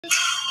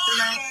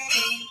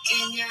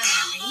in your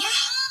area.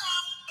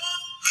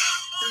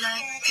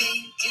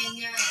 Blackpink in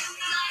your area.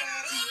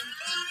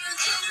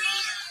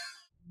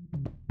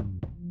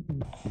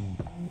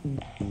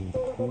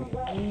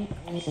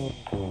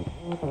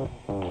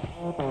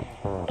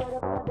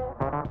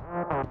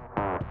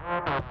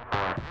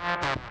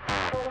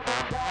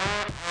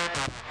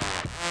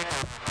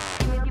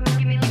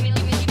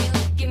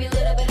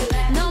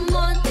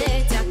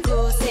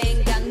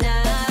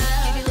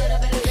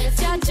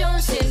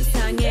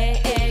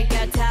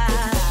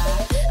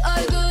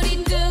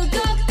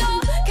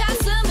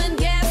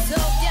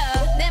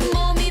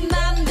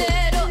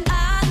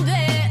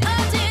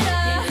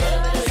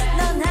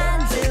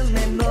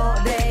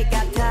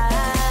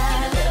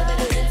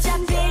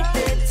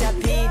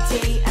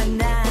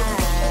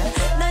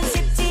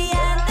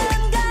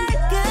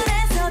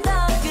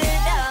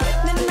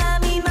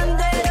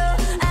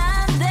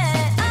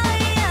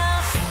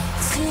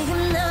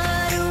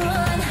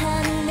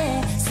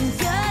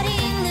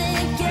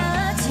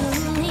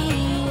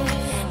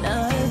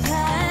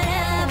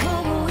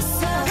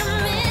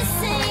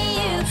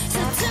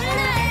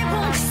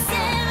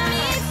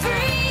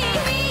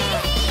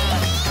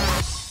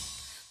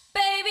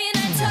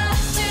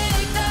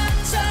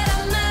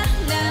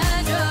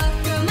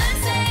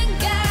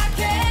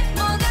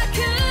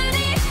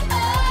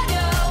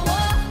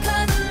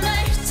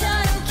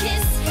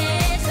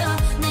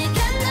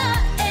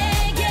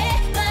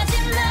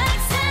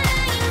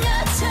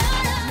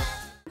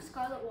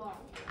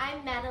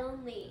 I'm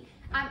Madeline.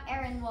 I'm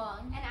AERIN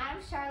WONG. And I'm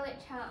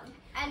CHUNG.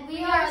 And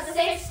we are the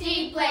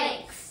 60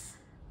 Blanks.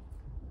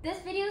 This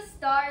video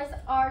stars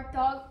our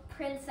dog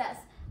Princess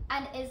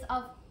and is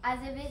as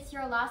if it's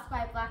your last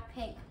by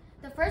Blackpink.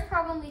 The first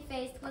problem we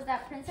faced was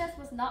that Princess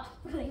was not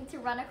willing to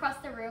run across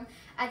the room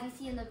as you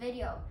see in the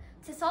video.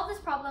 To solve this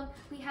problem,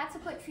 we had to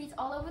put treats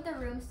all over the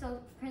room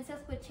so Princess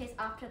would chase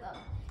after them.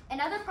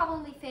 Another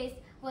problem we faced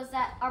was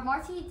that our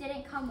Marty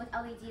didn't come with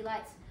LED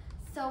lights,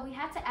 so we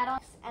had to add on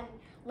And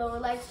lower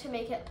lights to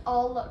make it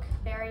all look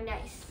very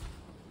nice.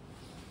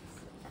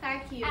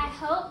 Thank you. I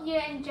hope you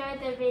enjoyed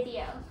the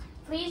video.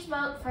 Please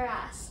vote for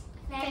us.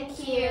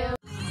 Thank you.